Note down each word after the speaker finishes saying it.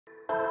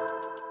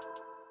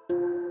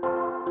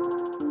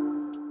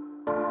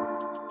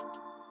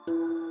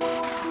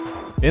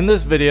In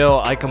this video,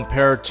 I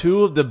compare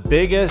two of the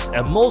biggest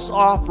and most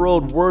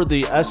off-road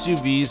worthy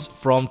SUVs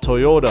from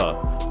Toyota,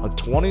 a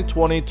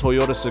 2020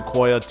 Toyota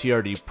Sequoia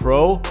TRD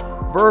Pro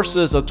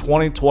versus a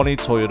 2020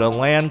 Toyota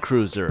Land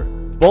Cruiser.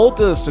 Both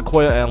the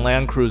Sequoia and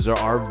Land Cruiser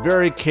are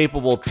very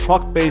capable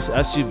truck-based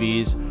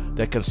SUVs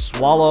that can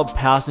swallow up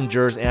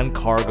passengers and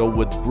cargo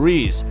with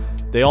breeze.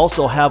 They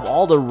also have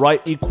all the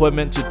right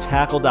equipment to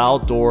tackle the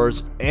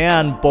outdoors,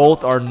 and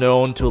both are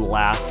known to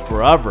last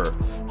forever.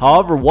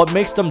 However, what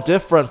makes them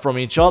different from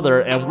each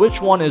other and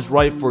which one is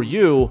right for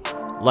you,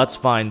 let's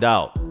find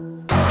out.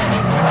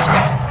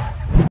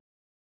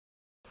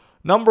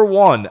 Number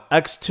 1.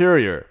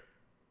 Exterior.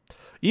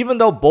 Even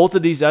though both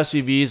of these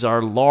SUVs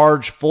are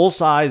large,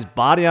 full-size,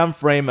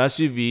 body-on-frame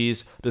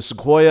SUVs, the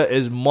Sequoia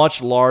is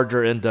much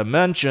larger in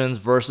dimensions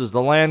versus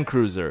the Land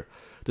Cruiser.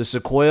 The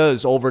Sequoia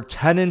is over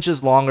 10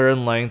 inches longer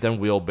in length and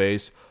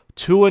wheelbase,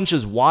 2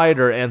 inches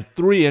wider, and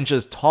 3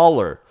 inches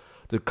taller.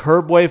 The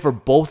curb weight for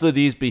both of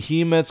these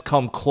behemoths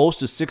come close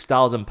to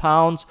 6,000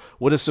 pounds,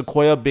 with the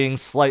Sequoia being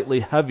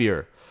slightly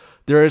heavier.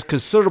 There is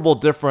considerable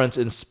difference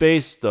in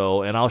space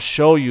though, and I'll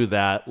show you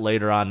that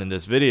later on in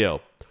this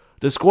video.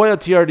 The Sequoia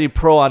TRD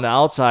Pro on the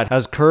outside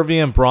has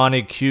curvy and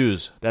brawny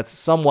cues that's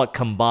somewhat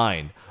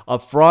combined.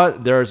 Up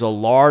front, there is a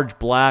large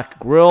black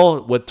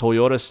grille with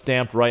Toyota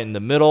stamped right in the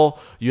middle.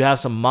 You have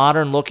some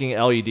modern looking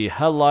LED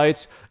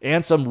headlights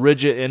and some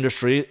rigid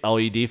industry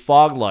LED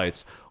fog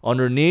lights.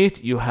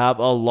 Underneath, you have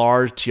a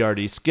large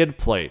TRD skid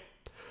plate.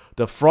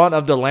 The front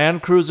of the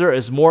Land Cruiser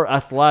is more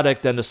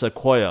athletic than the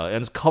Sequoia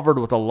and is covered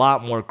with a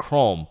lot more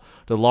chrome.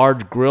 The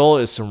large grille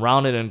is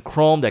surrounded in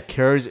chrome that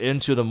carries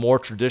into the more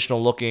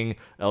traditional looking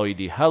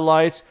LED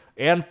headlights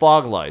and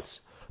fog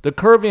lights. The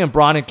curvy and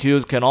brawny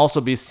cues can also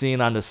be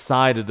seen on the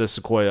side of the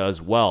Sequoia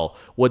as well.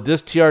 With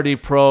this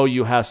TRD Pro,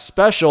 you have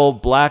special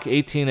black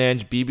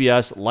 18-inch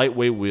BBS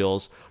lightweight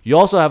wheels. You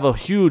also have a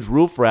huge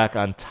roof rack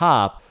on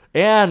top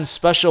and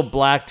special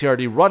black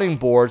TRD running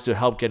boards to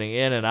help getting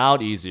in and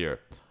out easier.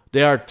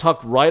 They are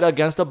tucked right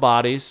against the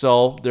body,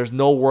 so there's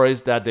no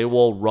worries that they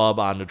will rub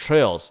on the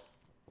trails.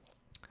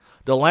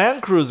 The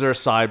Land Cruiser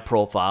side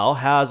profile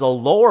has a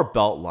lower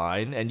belt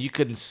line, and you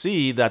can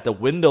see that the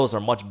windows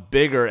are much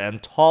bigger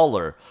and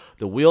taller.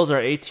 The wheels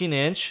are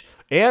 18-inch,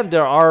 and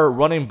there are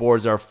running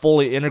boards that are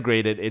fully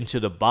integrated into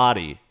the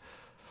body.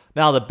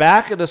 Now, the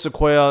back of the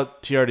Sequoia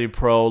TRD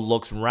Pro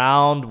looks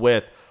round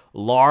with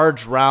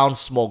large round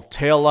smoke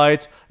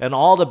taillights, and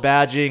all the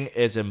badging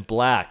is in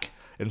black.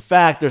 In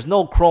fact, there's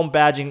no chrome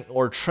badging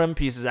or trim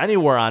pieces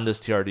anywhere on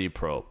this TRD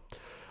Pro.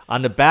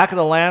 On the back of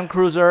the Land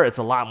Cruiser, it's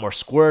a lot more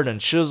squared and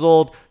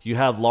chiseled. You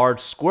have large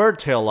square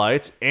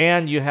taillights,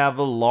 and you have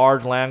a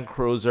large Land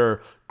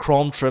Cruiser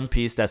chrome trim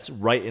piece that's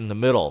right in the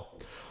middle.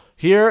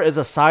 Here is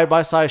a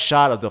side-by-side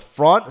shot of the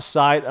front,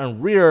 side,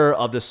 and rear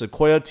of the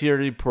Sequoia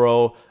TRD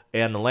Pro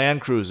and the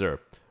Land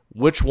Cruiser.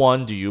 Which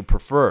one do you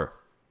prefer?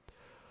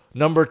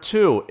 Number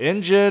 2.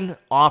 Engine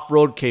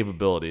off-road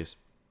capabilities.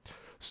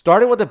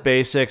 Starting with the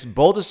basics,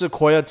 both the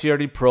Sequoia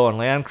TRD Pro and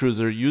Land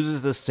Cruiser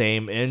uses the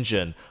same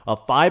engine, a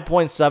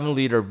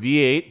 5.7-liter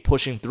V8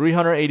 pushing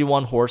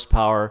 381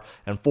 horsepower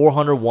and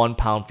 401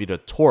 pound-feet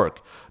of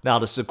torque. Now,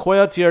 the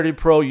Sequoia TRD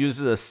Pro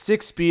uses a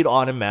 6-speed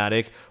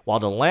automatic, while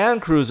the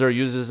Land Cruiser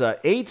uses an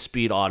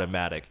 8-speed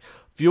automatic.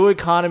 Fuel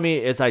economy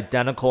is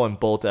identical in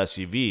both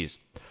SUVs.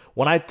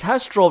 When I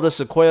test drove the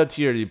Sequoia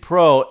TRD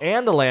Pro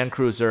and the Land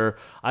Cruiser,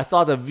 I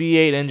thought the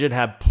V8 engine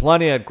had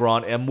plenty of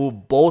grunt and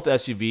moved both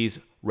SUVs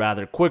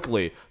rather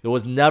quickly. There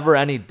was never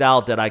any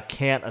doubt that I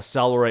can't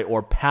accelerate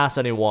or pass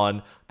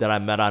anyone that I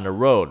met on the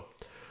road.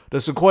 The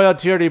Sequoia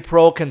TRD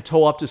Pro can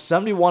tow up to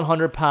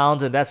 7,100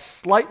 pounds, and that's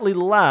slightly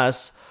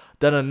less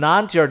than a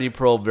non-TRD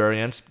Pro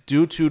variants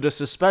due to the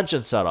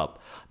suspension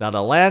setup. Now,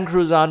 the Land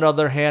Cruiser, on the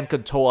other hand,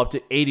 could tow up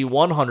to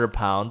 8,100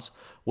 pounds,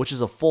 which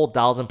is a full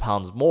 1,000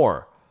 pounds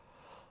more.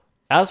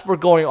 As for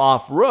going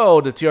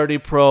off-road, the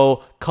TRD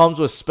Pro comes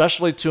with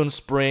specially tuned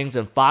springs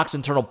and Fox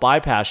internal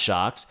bypass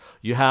shocks.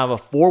 You have a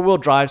 4-wheel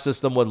drive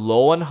system with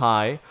low and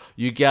high.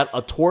 You get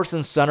a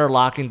torsion center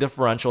locking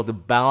differential to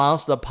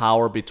balance the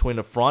power between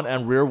the front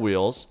and rear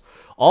wheels.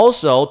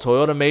 Also,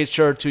 Toyota made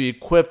sure to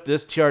equip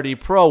this TRD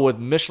Pro with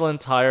Michelin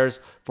tires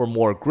for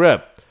more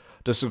grip.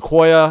 The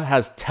Sequoia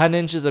has 10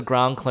 inches of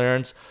ground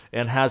clearance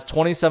and has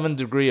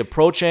 27-degree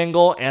approach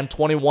angle and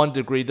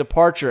 21-degree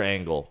departure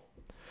angle.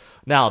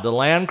 Now, the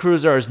Land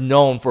Cruiser is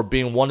known for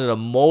being one of the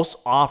most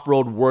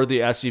off-road worthy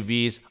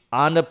SUVs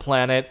on the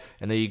planet,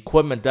 and the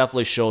equipment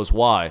definitely shows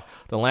why.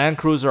 The Land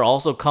Cruiser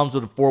also comes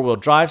with a 4-wheel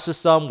drive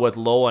system with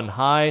low and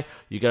high.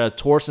 You get a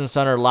torsion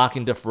center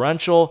locking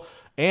differential,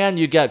 and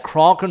you get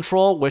crawl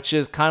control, which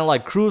is kind of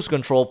like cruise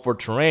control for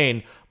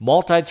terrain,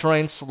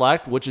 multi-terrain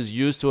select, which is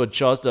used to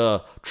adjust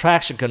the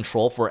traction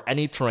control for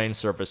any terrain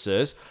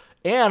surfaces,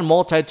 and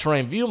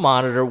multi-terrain view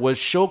monitor, which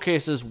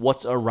showcases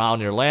what's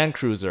around your Land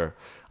Cruiser.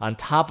 On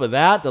top of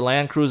that, the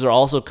Land Cruiser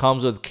also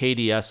comes with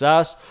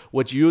KDSS,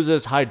 which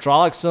uses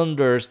hydraulic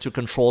cylinders to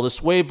control the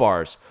sway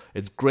bars.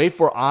 It's great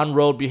for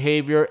on-road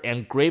behavior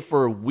and great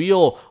for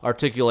wheel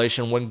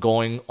articulation when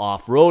going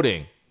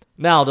off-roading.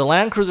 Now, the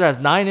Land Cruiser has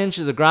 9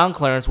 inches of ground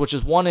clearance, which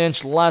is 1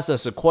 inch less than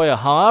Sequoia.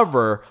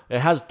 However,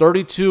 it has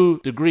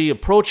 32-degree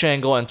approach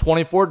angle and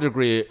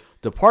 24-degree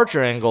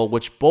departure angle,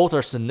 which both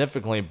are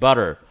significantly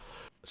better.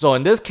 So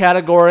in this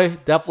category,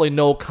 definitely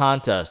no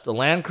contest. The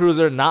Land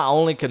Cruiser not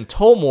only can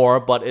tow more,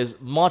 but is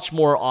much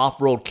more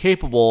off-road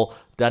capable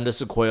than the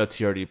Sequoia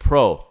TRD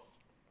Pro.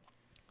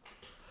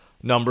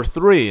 Number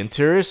 3,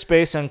 interior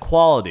space and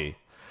quality.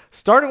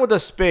 Starting with the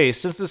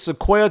space, since the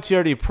Sequoia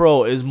TRD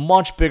Pro is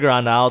much bigger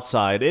on the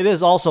outside, it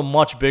is also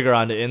much bigger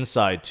on the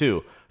inside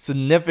too,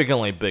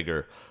 significantly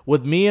bigger.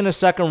 With me in the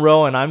second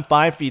row and I'm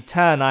 5 feet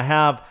 10, I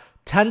have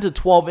 10 to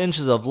 12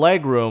 inches of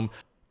legroom,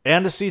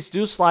 and the seats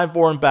do slide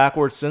forward and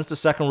backwards since the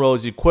second row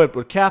is equipped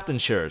with captain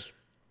chairs.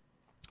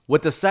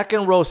 With the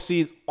second row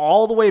seat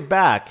all the way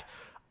back,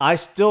 I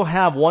still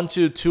have 1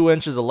 to 2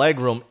 inches of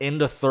legroom in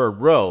the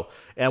third row,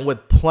 and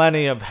with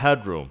plenty of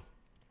headroom.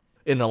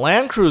 In the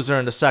Land Cruiser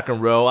in the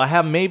second row, I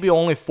have maybe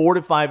only 4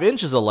 to 5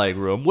 inches of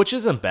legroom, which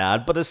isn't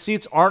bad, but the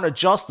seats aren't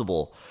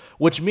adjustable,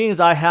 which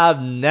means I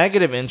have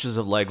negative inches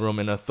of legroom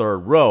in the third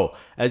row.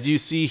 As you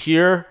see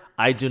here,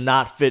 I do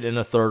not fit in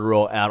the third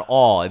row at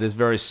all. It is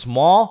very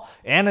small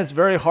and it's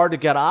very hard to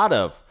get out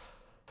of.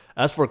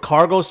 As for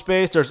cargo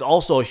space, there's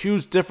also a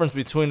huge difference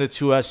between the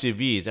two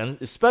SUVs,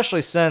 and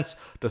especially since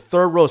the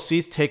third row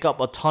seats take up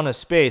a ton of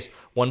space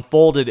when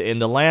folded in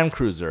the Land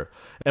Cruiser.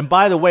 And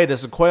by the way, the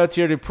Sequoia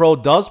TRD Pro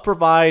does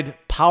provide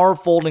power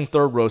folding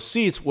third row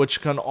seats, which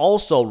can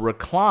also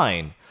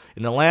recline.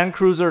 In the Land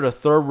Cruiser, the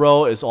third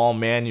row is all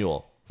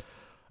manual.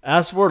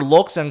 As for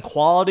looks and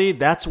quality,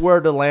 that's where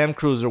the Land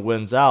Cruiser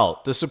wins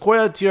out. The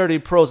Sequoia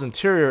TRD Pro's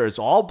interior is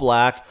all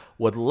black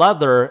with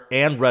leather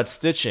and red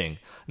stitching.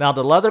 Now,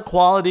 the leather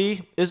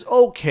quality is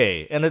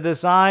okay, and the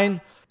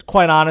design,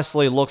 quite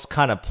honestly, looks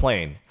kind of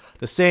plain.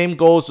 The same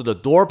goes with the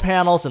door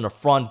panels and the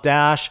front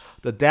dash.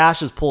 The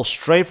dash is pulled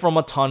straight from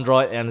a Tundra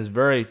and is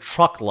very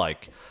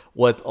truck-like,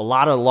 with a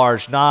lot of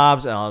large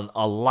knobs and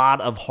a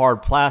lot of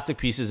hard plastic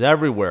pieces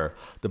everywhere.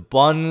 The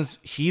buttons,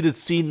 heated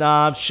seat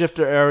knobs,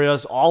 shifter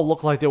areas all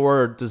look like they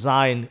were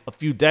designed a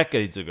few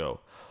decades ago.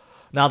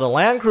 Now, the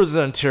Land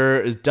Cruiser interior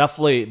is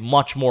definitely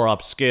much more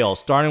upscale,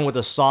 starting with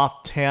the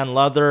soft tan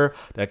leather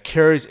that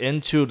carries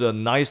into the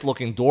nice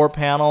looking door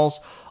panels.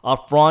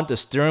 Up front, the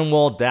steering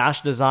wheel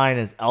dash design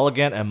is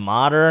elegant and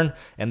modern,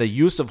 and the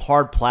use of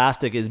hard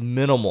plastic is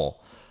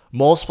minimal.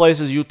 Most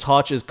places you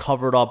touch is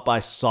covered up by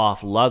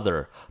soft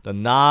leather. The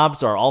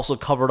knobs are also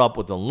covered up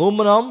with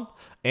aluminum,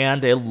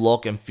 and they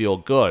look and feel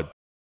good.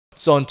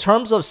 So in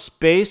terms of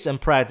space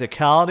and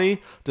practicality,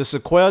 the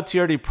Sequoia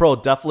TRD Pro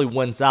definitely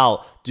wins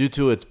out due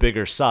to its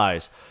bigger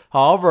size.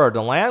 However,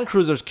 the Land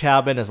Cruiser's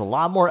cabin is a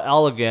lot more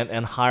elegant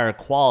and higher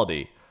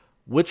quality.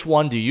 Which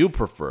one do you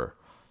prefer?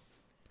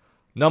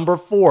 Number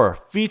 4,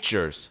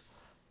 features.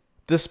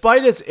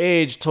 Despite its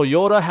age,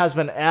 Toyota has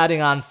been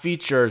adding on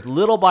features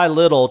little by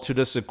little to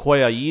the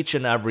Sequoia each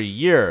and every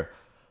year.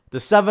 The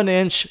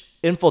 7-inch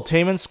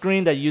infotainment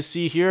screen that you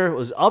see here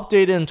was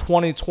updated in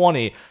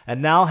 2020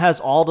 and now has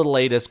all the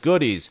latest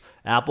goodies.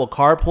 Apple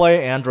CarPlay,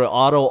 Android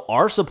Auto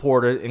are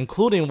supported,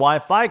 including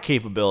Wi-Fi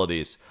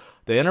capabilities.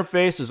 The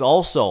interface is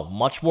also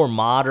much more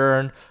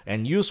modern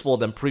and useful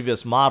than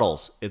previous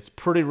models. It's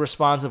pretty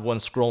responsive when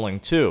scrolling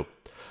too.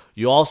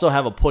 You also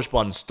have a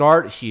push-button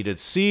start, heated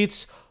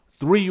seats,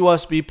 3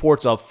 USB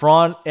ports up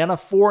front, and a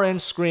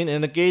 4-inch screen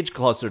in the gauge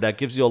cluster that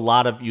gives you a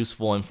lot of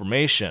useful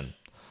information.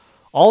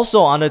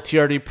 Also on the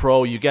TRD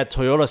Pro, you get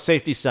Toyota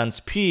Safety Sense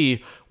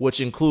P,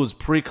 which includes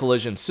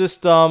pre-collision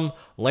system,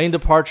 lane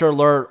departure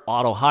alert,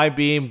 auto high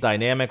beam,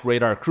 dynamic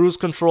radar cruise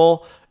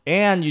control,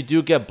 and you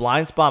do get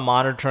blind spot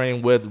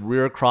monitoring with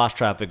rear cross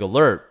traffic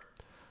alert.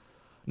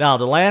 Now,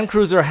 the Land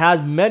Cruiser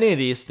has many of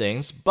these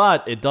things,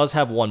 but it does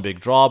have one big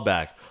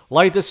drawback.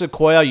 Like the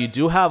Sequoia, you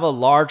do have a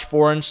large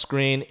 4-inch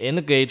screen in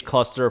the gauge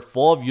cluster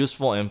full of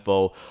useful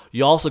info.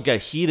 You also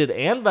get heated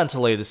and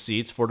ventilated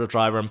seats for the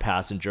driver and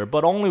passenger,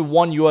 but only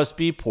one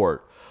USB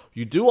port.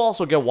 You do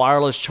also get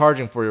wireless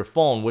charging for your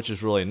phone, which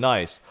is really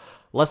nice.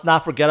 Let's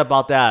not forget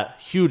about that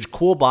huge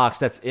cool box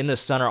that's in the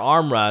center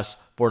armrest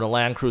for the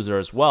Land Cruiser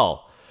as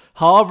well.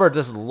 However,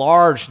 this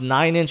large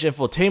 9-inch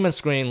infotainment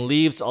screen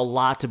leaves a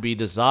lot to be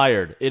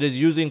desired. It is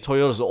using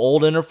Toyota's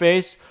old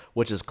interface,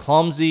 which is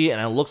clumsy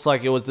and it looks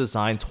like it was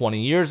designed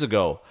 20 years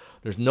ago.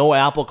 There's no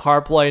Apple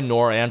CarPlay,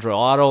 nor Android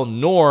Auto,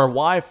 nor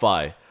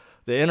Wi-Fi.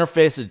 The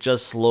interface is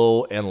just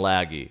slow and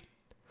laggy.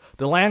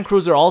 The Land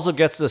Cruiser also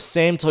gets the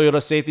same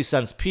Toyota Safety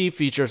Sense P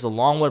features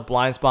along with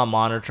blind spot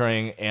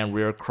monitoring and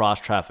rear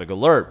cross traffic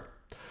alert.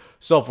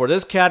 So for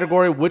this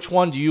category, which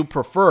one do you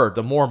prefer?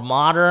 The more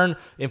modern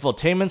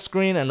infotainment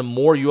screen and the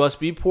more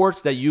USB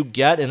ports that you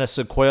get in a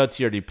Sequoia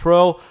TRD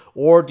Pro,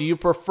 or do you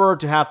prefer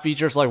to have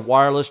features like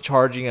wireless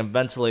charging and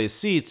ventilated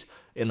seats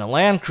in a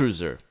Land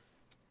Cruiser?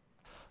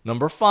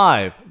 Number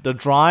 5, the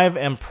drive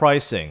and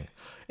pricing.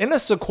 In the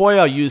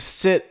Sequoia, you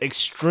sit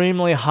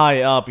extremely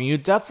high up and you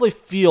definitely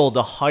feel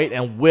the height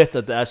and width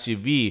of the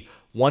SUV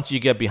once you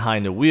get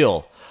behind the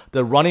wheel.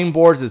 The running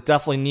boards is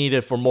definitely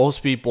needed for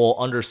most people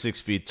under 6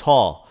 feet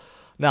tall.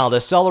 Now, the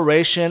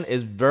acceleration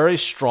is very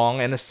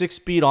strong and the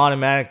 6-speed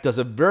automatic does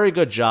a very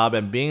good job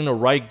at being in the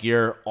right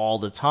gear all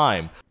the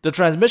time. The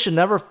transmission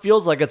never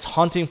feels like it's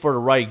hunting for the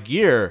right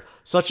gear,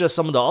 such as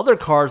some of the other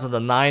cars in the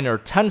 9 or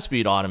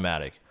 10-speed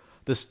automatic.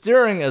 The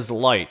steering is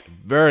light,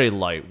 very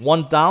light.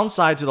 One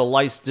downside to the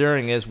light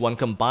steering is when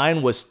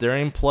combined with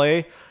steering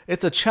play,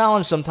 it's a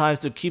challenge sometimes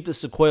to keep the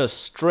Sequoia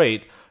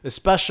straight,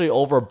 especially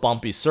over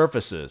bumpy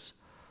surfaces.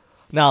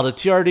 Now, the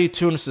TRD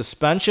tuned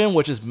suspension,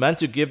 which is meant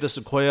to give the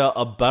Sequoia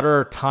a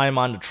better time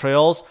on the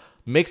trails,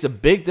 makes a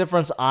big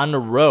difference on the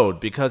road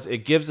because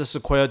it gives the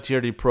Sequoia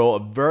TRD Pro a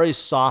very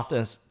soft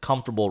and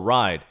comfortable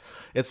ride.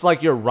 It's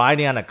like you're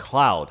riding on a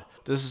cloud.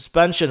 The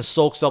suspension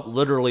soaks up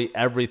literally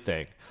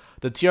everything.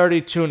 The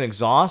TRD tuned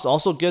exhaust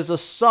also gives a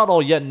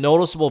subtle yet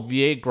noticeable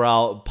V8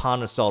 growl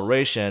upon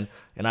acceleration,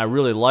 and I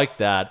really like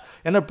that.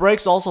 And the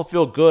brakes also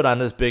feel good on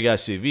this big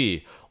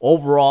SUV.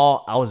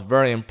 Overall, I was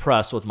very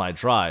impressed with my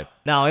drive.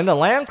 Now, in the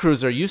Land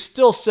Cruiser, you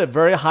still sit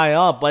very high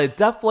up, but it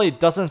definitely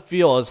doesn't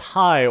feel as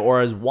high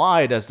or as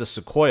wide as the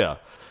Sequoia.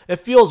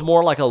 It feels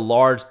more like a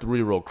large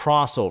 3-row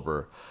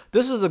crossover.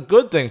 This is a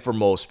good thing for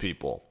most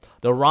people.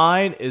 The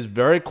ride is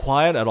very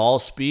quiet at all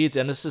speeds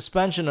and the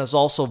suspension is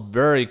also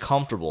very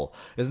comfortable.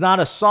 It's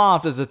not as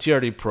soft as the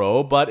TRD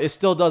Pro, but it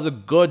still does a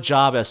good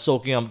job at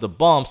soaking up the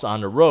bumps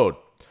on the road.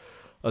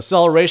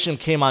 Acceleration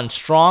came on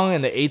strong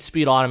and the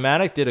 8-speed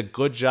automatic did a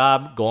good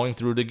job going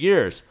through the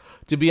gears.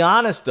 To be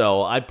honest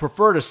though, I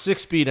prefer the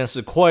 6-speed in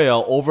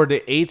Sequoia over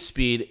the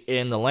 8-speed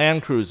in the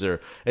Land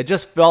Cruiser. It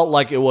just felt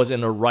like it was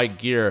in the right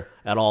gear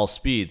at all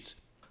speeds.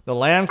 The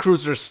Land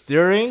Cruiser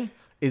steering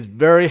is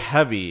very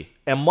heavy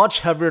and much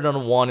heavier than the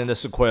one in the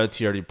Sequoia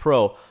TRD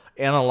Pro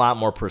and a lot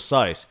more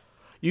precise.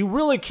 You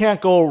really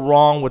can't go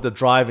wrong with the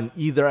drive in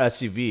either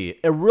SUV.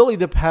 It really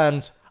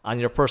depends on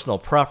your personal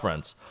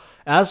preference.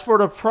 As for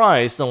the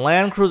price, the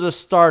Land Cruiser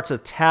starts a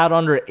tad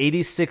under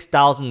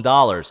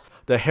 $86,000.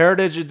 The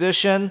Heritage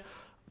Edition,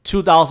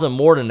 $2,000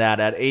 more than that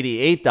at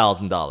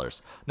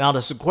 $88,000. Now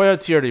the Sequoia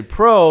TRD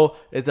Pro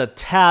is a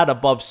tad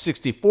above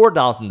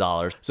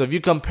 $64,000. So if you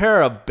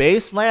compare a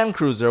base Land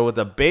Cruiser with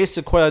a base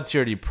Sequoia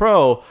TRD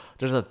Pro,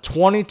 there's a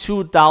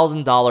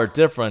 $22,000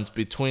 difference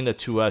between the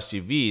two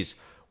SUVs,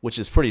 which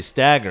is pretty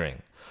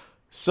staggering.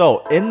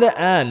 So in the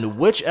end,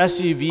 which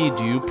SUV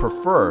do you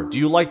prefer? Do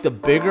you like the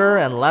bigger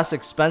and less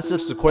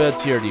expensive Sequoia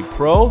TRD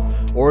Pro,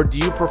 or do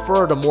you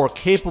prefer the more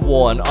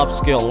capable and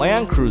upscale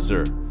Land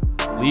Cruiser?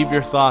 Leave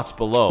your thoughts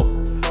below.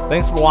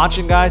 Thanks for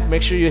watching, guys.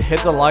 Make sure you hit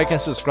the like and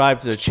subscribe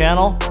to the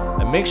channel,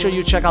 and make sure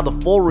you check out the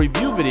full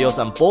review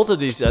videos on both of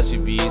these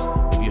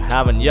SUVs if you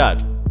haven't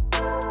yet.